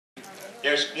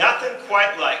There's nothing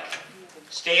quite like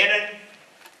standing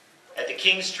at the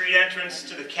King Street entrance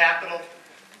to the capital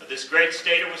of this great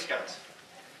state of Wisconsin.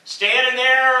 Standing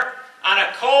there on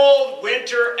a cold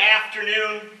winter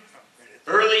afternoon,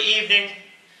 early evening,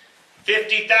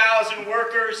 50,000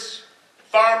 workers,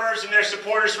 farmers, and their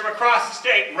supporters from across the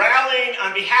state rallying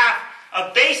on behalf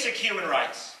of basic human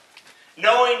rights,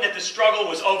 knowing that the struggle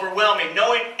was overwhelming,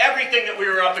 knowing everything that we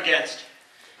were up against,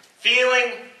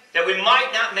 feeling that we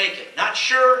might not make it, not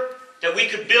sure that we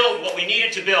could build what we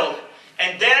needed to build,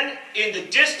 and then in the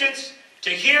distance to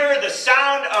hear the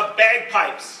sound of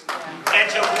bagpipes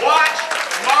and to watch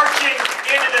marching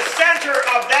into the center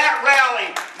of that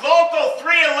rally, Local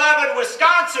 311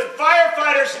 Wisconsin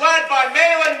firefighters led by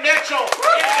Mahlon Mitchell.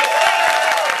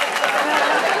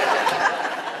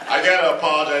 I gotta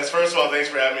apologize. First of all, thanks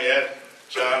for having me, Ed.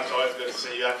 John, it's always good to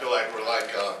see you. I feel like we're like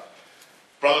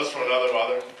brothers from another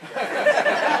mother.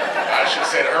 I should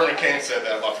say that Herman Cain said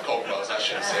that about the Koch brothers. I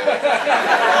shouldn't say that.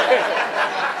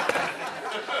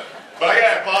 But I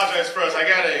gotta apologize first. I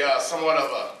got a somewhat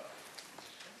of a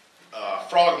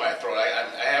frog in my throat.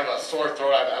 I have a sore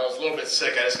throat. I was a little bit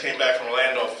sick. I just came back from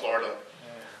Orlando, Florida.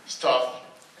 It's tough.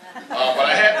 But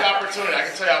I had the opportunity. I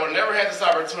can tell you, I would never have this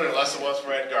opportunity unless it was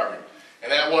for Ed Garvey.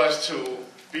 And that was to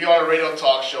be on a radio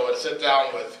talk show and sit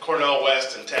down with Cornel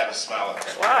West and Tavis Mahlon.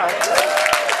 Wow. I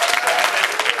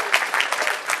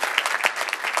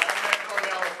met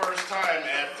Cornel the first time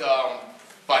at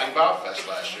Fighting Bob Fest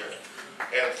last year.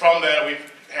 And from that,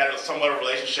 we've had a somewhat of a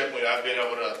relationship. I've been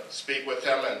able to speak with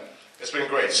him, and it's been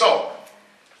great. So,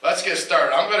 let's get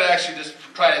started. I'm going to actually just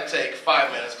try to take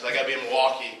 5 minutes, because I got to be in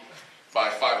Milwaukee by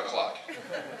 5 o'clock.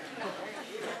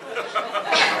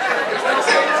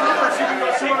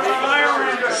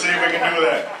 See if we can do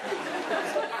that.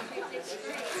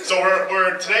 So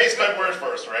today's February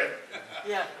 1st, right?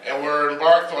 Yeah. And we're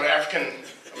embarked on African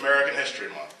American History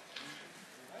Month.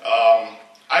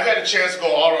 I've had a chance to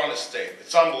go all around the state.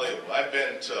 It's unbelievable. I've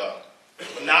been to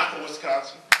Monaco,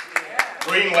 Wisconsin,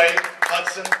 Green Lake,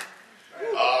 Hudson,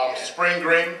 Spring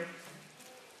Green,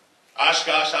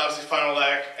 Oshkosh, obviously Fond du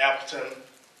Lac, Appleton,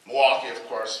 Milwaukee, of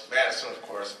course, Madison, of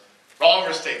course, all over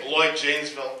the state, Beloit,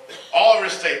 Janesville, all over the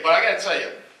state. But I got to tell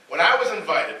you, when I was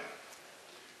invited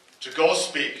to go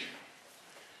speak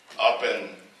up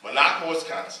in Monaco,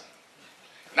 Wisconsin,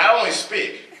 not only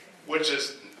speak, which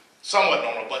is somewhat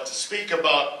normal, but to speak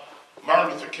about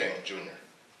Martin Luther King, Jr.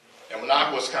 in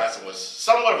Monaco, Wisconsin was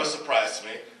somewhat of a surprise to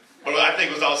me, but I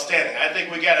think it was outstanding. I think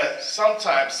we got to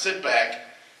sometimes sit back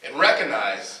and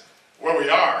recognize where we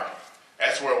are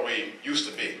as where we used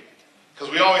to be. Because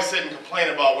we always sit and complain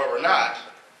about where we're not,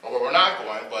 or where we're not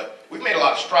going, but we've made a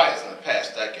lot of strides in the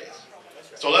past decades.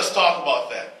 So let's talk about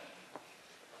that.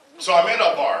 So I'm in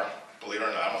a bar, believe it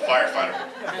or not, I'm a firefighter.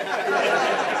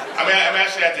 I'm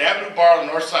actually at the Avenue Bar on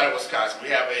the north side of Wisconsin. We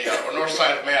have or north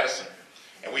side of Madison.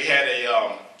 And we had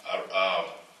a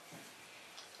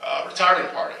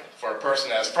retirement party for a person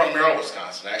that's from Merrill,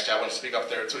 Wisconsin. Actually, I went to speak up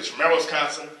there too. He's from Merrill,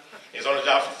 Wisconsin. He's on the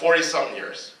job for 40-something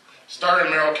years. Started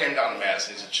in Merrill, came down to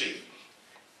Madison. He's a chief.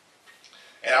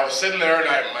 And I was sitting there, and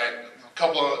a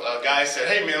couple of guys said,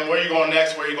 "Hey, man, where are you going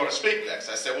next? Where are you going to speak next?"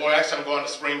 I said, "Well, actually, I'm going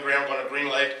to Spring Green, I'm going to Green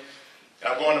Lake,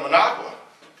 and I'm going to Monaco."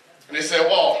 And they said,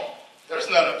 "Well, there's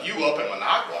none of you up in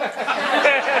Monaco." I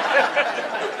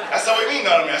said, "What do you mean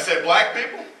none of me?" I said, "Black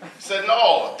people?" He said,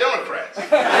 "No, Democrats." I'm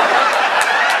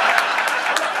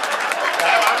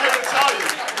here to tell you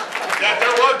that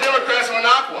there were Democrats in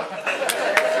Monaco.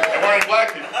 There weren't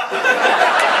black people.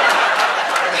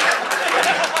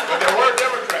 But there were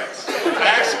Democrats. I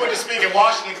actually went to speak in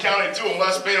Washington County too, in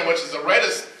West Bend, which is the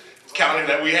reddest county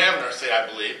that we have in our state, I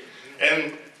believe.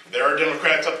 And there are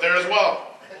Democrats up there as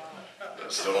well.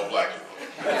 There's still no black people.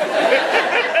 But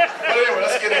anyway,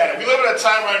 let's get at it. We live in a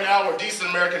time right now where decent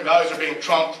American values are being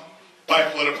trumped by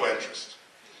political interest.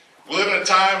 We live in a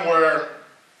time where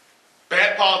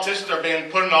bad politicians are being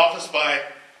put in office by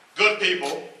good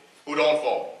people who don't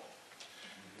vote.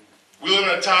 We live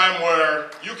in a time where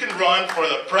you can run for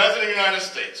the President of the United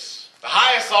States, the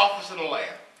highest office in the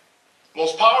land,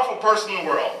 most powerful person in the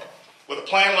world, with a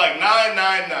plan like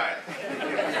 999,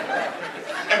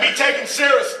 and be taken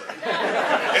seriously.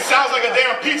 It sounds like a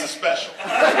damn pizza special.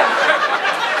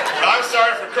 I'm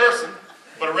sorry for cursing,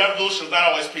 but a revolution is not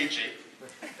always PG.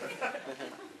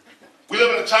 We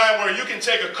live in a time where you can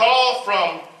take a call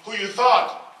from who you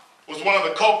thought was one of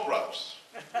the Koch brothers.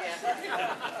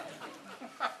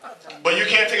 But you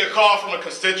can't take a call from a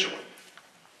constituent.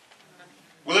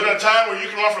 We live in a time where you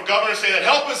can run for governor and say that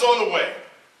help is on the way.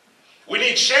 We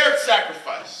need shared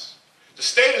sacrifice. The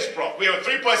state is broke. We have a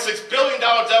 $3.6 billion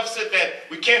deficit that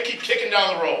we can't keep kicking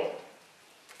down the road.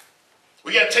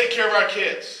 We got to take care of our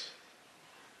kids.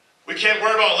 We can't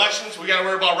worry about elections. We got to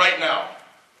worry about right now.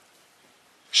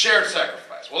 Shared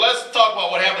sacrifice. Well, let's talk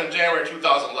about what happened in January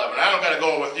 2011. I don't got to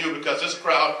go with you because this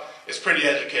crowd is pretty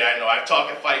educated. I know. I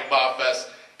talk at Fighting Bob Fest,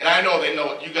 and I know they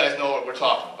know. You guys know what we're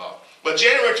talking about. But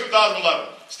January 2011,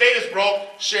 state is broke.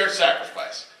 Shared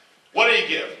sacrifice. What did he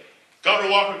give? Governor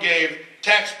Walker gave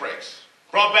tax breaks.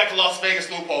 Brought back the Las Vegas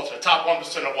loophole to the top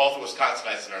 1% of wealthy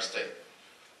Wisconsinites in our state.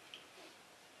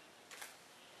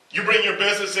 You bring your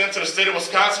business into the state of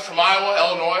Wisconsin from Iowa,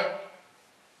 Illinois,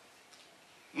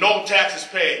 no taxes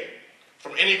paid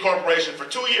from any corporation for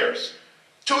 2 years.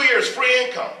 2 years, free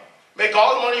income. Make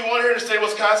all the money you want here in the state of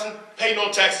Wisconsin, pay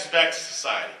no taxes back to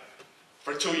society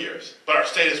for 2 years. But our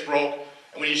state is broke,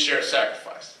 and we need shared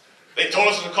sacrifice. They told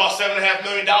us it would cost $7.5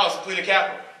 million to clean the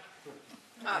Capitol.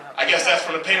 I guess that's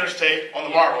from the painter's tape on the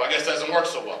marble. I guess that doesn't work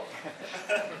so well.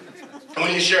 And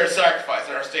we need shared sacrifice,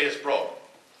 and our state is broke.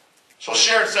 So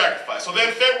shared sacrifice. So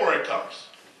then February comes.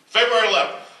 February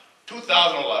 11th,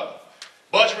 2011.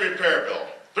 Budget repair bill.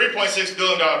 $3.6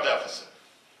 billion deficit.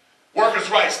 Workers'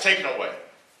 rights taken away.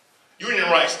 Union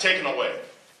rights taken away.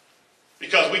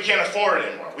 Because we can't afford it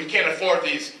anymore. We can't afford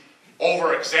these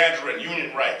over-exaggerated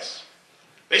union rights.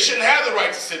 They shouldn't have the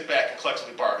right to sit back and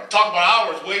collectively bargain. Talk about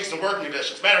hours, wages, and working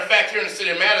conditions. Matter of fact, here in the city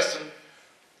of Madison,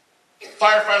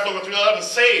 firefighters Local 311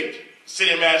 saved the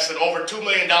city of Madison over $2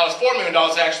 million, $4 million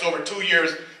actually over 2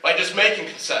 years by just making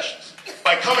concessions,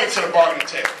 by coming to the bargaining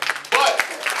table.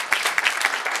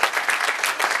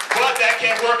 But that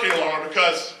can't work any longer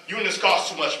because unions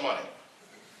cost too much money.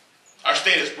 Our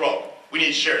state is broke. We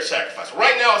need shared sacrifice.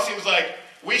 Right now it seems like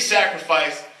we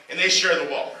sacrifice and they share the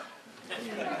wealth.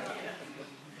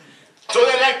 So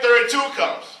then Act 32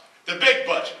 comes, the big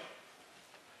budget.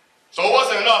 So it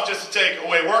wasn't enough just to take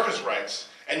away workers' rights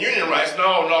and union rights.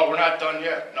 No, we're not done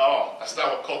yet. No, that's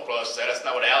not what Koch brothers said. That's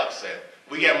not what Alex said.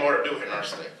 We got more to do here in our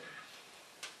state.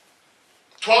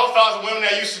 12,000 women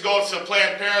that used to go to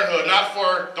Planned Parenthood, not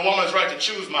for the woman's right to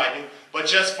choose, mind you, but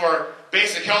just for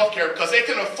basic health care because they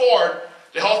couldn't afford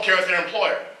the health care of their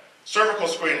employer. Cervical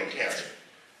screening cancer.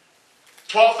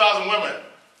 12,000 women,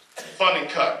 funding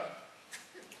cut.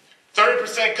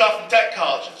 30% cut from tech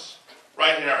colleges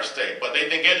right in our state. But they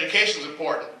think education is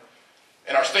important.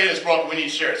 And our state is broke. We need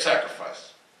shared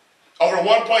sacrifice. Over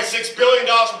 $1.6 billion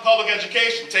from public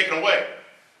education taken away.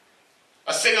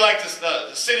 A city like this,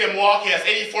 the city of Milwaukee has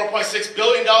 $84.6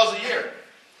 billion a year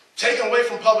taken away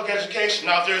from public education.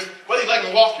 Now, if there's, whether you like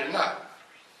Milwaukee or not,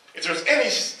 if there's any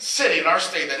city in our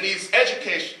state that needs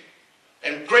education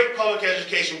and great public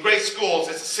education, great schools,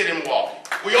 it's the city of Milwaukee.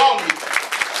 We all need that.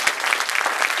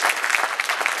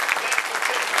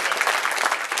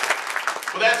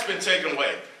 Well, that's been taken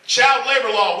away. Child labor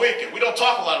law weakened. We don't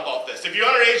talk a lot about this. If you're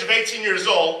under the age of 18 years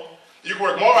old, you can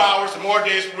work more hours and more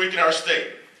days per week in our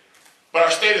state. But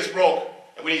our state is broke,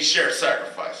 and we need shared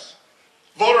sacrifice.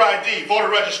 Voter ID, voter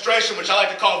registration, which I like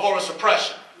to call voter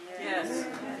suppression. Yes.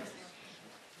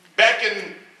 Back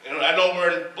in, I know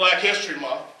we're in Black History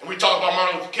Month, and we talk about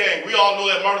Martin Luther King. We all know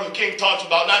that Martin Luther King talks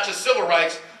about not just civil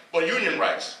rights, but union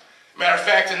rights. Matter of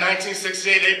fact, in April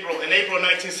of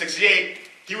 1968,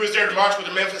 he was there to march with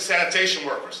the Memphis sanitation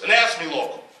workers, an AFSCME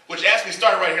local, which AFSCME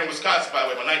started right here in Wisconsin, by the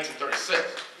way, by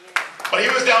 1936. But he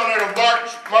was down there to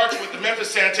march with the Memphis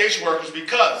sanitation workers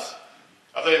because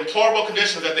of the deplorable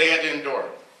conditions that they had to endure.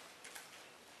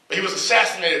 But he was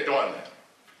assassinated doing that.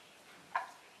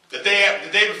 The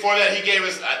day before that, he gave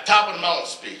his top of the mountain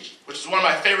speech, which is one of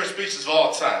my favorite speeches of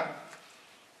all time.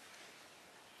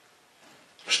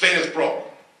 Our state is broke,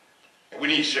 and we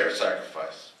need shared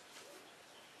sacrifice.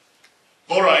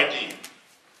 Voter ID.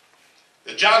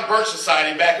 The John Birch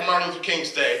Society back in Martin Luther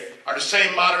King's day are the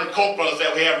same modern Koch brothers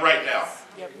that we have right now.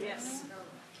 Yes.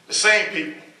 The same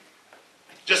people,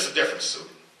 just a different suit.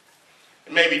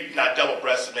 And maybe not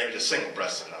double-breasted, maybe just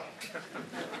single-breasted now.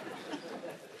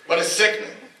 But it's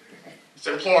sickening. It's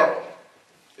implorable.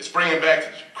 It's bringing back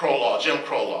the Crow law, Jim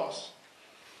Crow laws.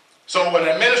 So when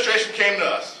the administration came to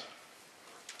us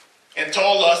and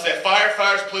told us that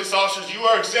firefighters, police officers, you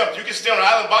are exempt. You can stay on an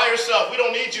island by yourself. We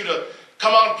don't need you to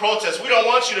come out and protest. We don't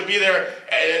want you to be there.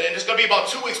 And it's going to be about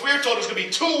 2 weeks. We were told it's going to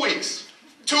be 2 weeks.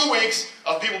 2 weeks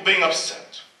of people being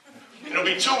upset. It'll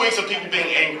be 2 weeks of people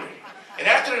being angry. And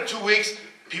after the 2 weeks,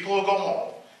 people will go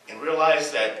home and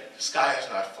realize that the sky has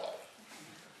not fallen.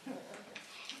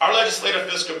 Our Legislative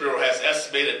Fiscal Bureau has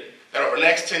estimated that over the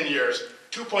next 10 years,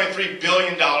 $2.3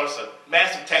 billion of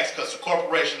massive tax cuts to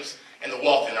corporations and the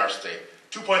wealthy in our state.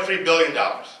 $2.3 billion.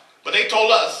 But they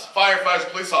told us, firefighters,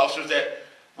 police officers, that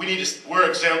we're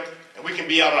exempt and we can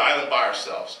be out on an island by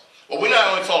ourselves. Well, we not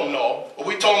only told them no, but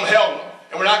we told them hell no.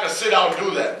 And we're not going to sit down and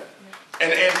do that.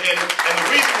 And the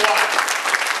reason why,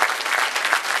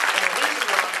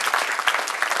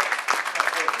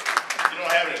 you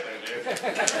don't have anything, do you?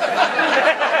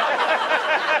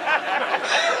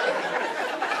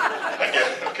 I get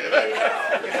it. Okay, thank you.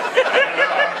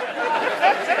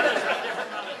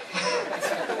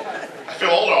 I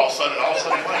feel older all of a sudden what?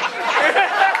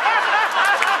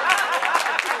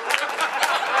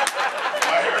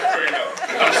 My hair is green now.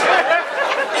 I'm sorry.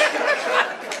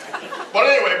 But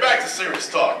anyway, back to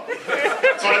serious talk. So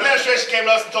the administration came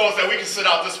to us and told us that we can sit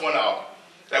out this one out,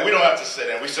 that we don't have to sit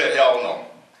in. We said, hell no.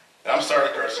 And I'm sorry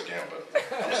to curse again, but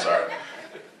I'm sorry.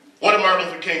 What did Martin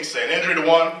Luther King say? An injury to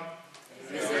one?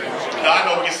 Now I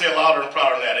know we can say it louder and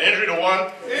prouder than that. An injury to one?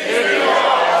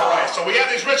 Right. So we have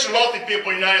these rich and wealthy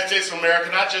people in the United States of America,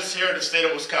 not just here in the state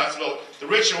of Wisconsin, but the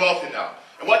rich and wealthy now.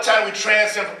 And what time we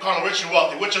transcend from calling them rich and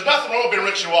wealthy, which there's nothing wrong with being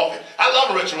rich and wealthy. I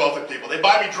love rich and wealthy people. They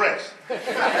buy me drinks.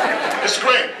 It's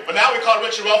great. But now we call them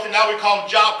rich and wealthy, now we call them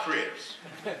job creators.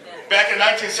 Back in the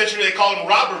 19th century, they called them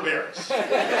robber barons.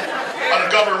 Under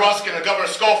Governor Ruskin and Governor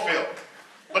Schofield.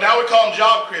 But now we call them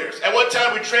job creators. At what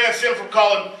time we transcend from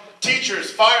calling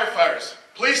teachers, firefighters,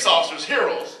 police officers,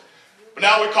 heroes. But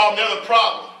now we call them they're the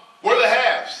problem. We're the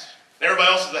haves. And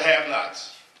everybody else is the have-nots.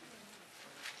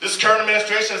 This current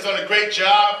administration has done a great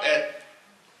job at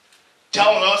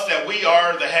telling us that we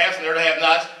are the haves and they're the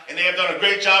have-nots, and they have done a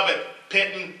great job at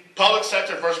pitting public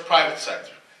sector versus private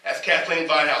sector, as Kathleen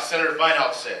Vinehouse, Senator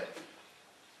Vinehouse said.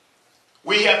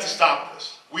 We have to stop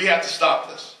this. We have to stop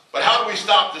this. But how do we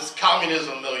stop this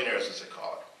communism of millionaires, as they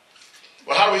call it?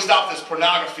 Well, how do we stop this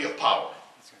pornography of power?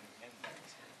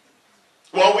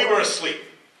 Well, we were asleep.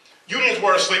 Unions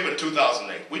were asleep in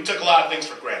 2008. We took a lot of things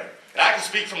for granted. And I can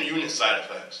speak from the union side of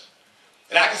things.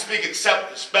 And I can speak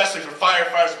especially for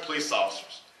firefighters and police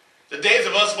officers. The days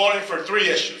of us voting for 3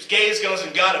 issues, gays, guns,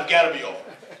 and God, have got to be over.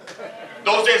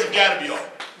 Those days have got to be over.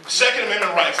 Second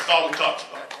Amendment rights is all we talked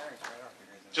about.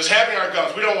 Just having our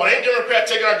guns. We don't want any Democrat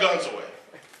taking our guns away.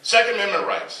 Second Amendment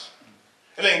rights.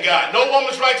 And then God. No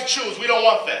woman's right to choose. We don't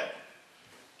want that.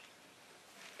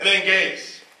 And then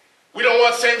gays. We don't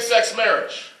want same-sex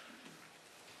marriage.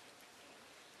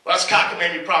 Well, that's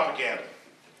cockamamie propaganda.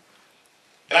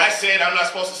 And I say it, I'm not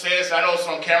supposed to say this, I know it's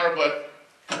on camera, but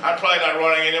I'm probably not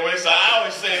running anyway, so I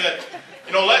always say that,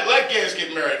 you know, let gays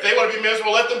get married. If they want to be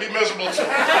miserable, let them be miserable too.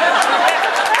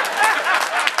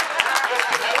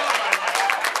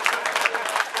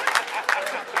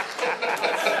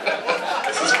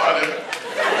 This is fun, isn't it?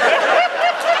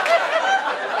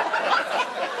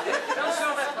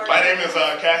 My name is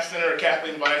Senator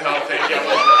Kathleen Vinehouse. Thank you.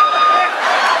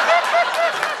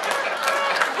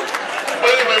 But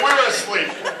anyway, we were asleep.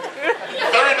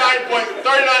 39.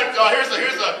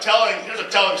 Here's a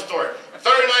telling story.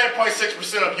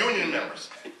 39.6% of union members.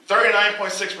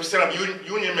 39.6% of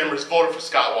union members voted for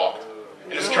Scott Walker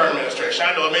in his current administration.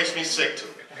 I know it makes me sick too.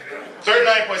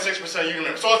 39.6% of union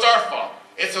members. So it's our fault.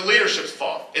 It's the leadership's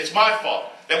fault. It's my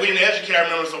fault that we didn't educate our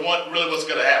members on what really was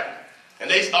going to happen. And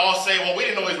they all say, well, we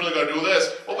didn't know he was really going to do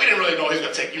this. Well, we didn't really know he was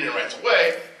going to take union rights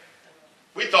away.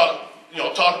 We thought, you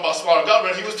know, talking about smaller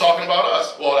government, he was talking about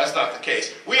us. Well, that's not the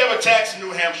case. We have a tax in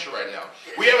New Hampshire right now.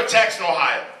 We have a tax in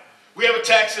Ohio. We have a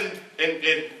tax in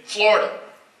Florida.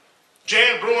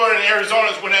 Jan Brewer in Arizona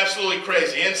has went absolutely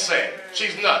crazy, insane.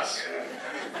 She's nuts,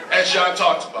 as John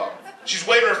talked about. She's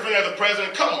waving her finger at the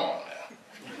president. Come on,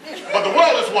 man. But the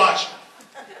world is watching.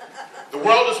 The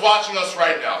world is watching us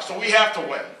right now, so we have to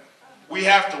win. We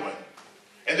have to win.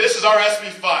 And this is our SB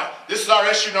 5. This is our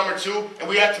issue number 2, and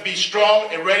we have to be strong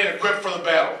and ready and equipped for the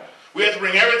battle. We have to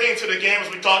bring everything to the game, as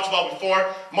we talked about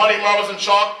before. Money, marbles, and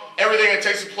chalk, everything it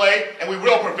takes to play, and we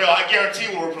will prevail. I guarantee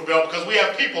we will prevail because we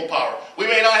have people power. We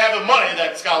may not have the money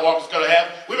that Scott Walker's going to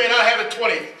have. We may not have the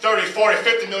 $20, $30, $40,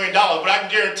 $50 million, but I can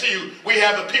guarantee you we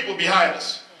have the people behind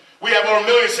us. We have over 1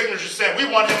 million signatures saying we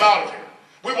want him out of here.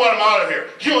 We want him out of here.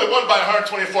 He only won by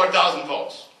 124,000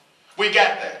 votes. We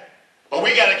got that. But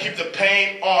we got to keep the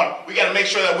pain on. We got to make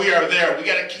sure that we are there. We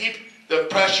got to keep the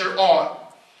pressure on.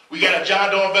 We got a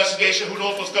John Doe investigation. Who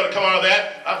knows what's going to come out of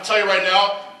that? I'll tell you right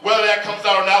now, whether that comes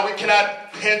out or not, we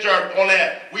cannot hinge on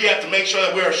that. We have to make sure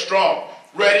that we are strong,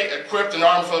 ready, equipped, and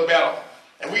armed for the battle.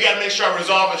 And we got to make sure our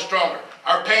resolve is stronger.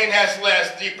 Our pain has to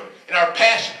last deeper. And our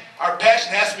passion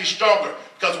has to be stronger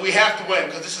because we have to win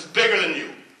because this is bigger than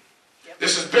you.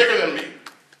 This is bigger than me.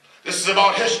 This is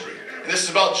about history. And this is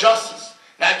about justice.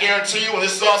 And I guarantee you, when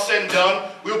this is all said and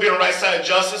done, we will be on the right side of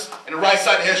justice and the right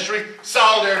side of history.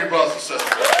 Solidarity, brothers and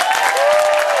sisters.